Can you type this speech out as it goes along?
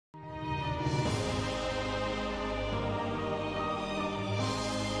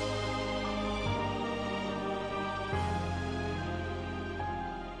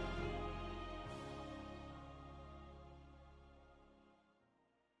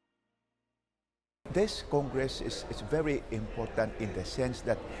This Congress is very important in the sense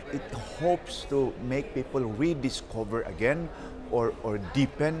that it hopes to make people rediscover again or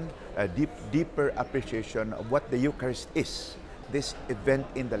deepen a deeper appreciation of what the Eucharist is. This event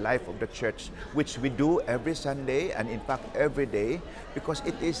in the life of the church, which we do every Sunday and in fact every day, because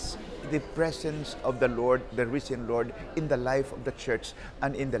it is the presence of the Lord, the risen Lord, in the life of the church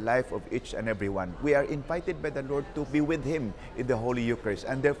and in the life of each and every one. We are invited by the Lord to be with Him in the Holy Eucharist,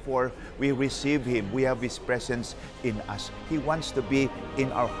 and therefore we receive Him. We have His presence in us. He wants to be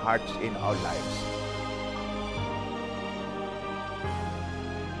in our hearts, in our lives.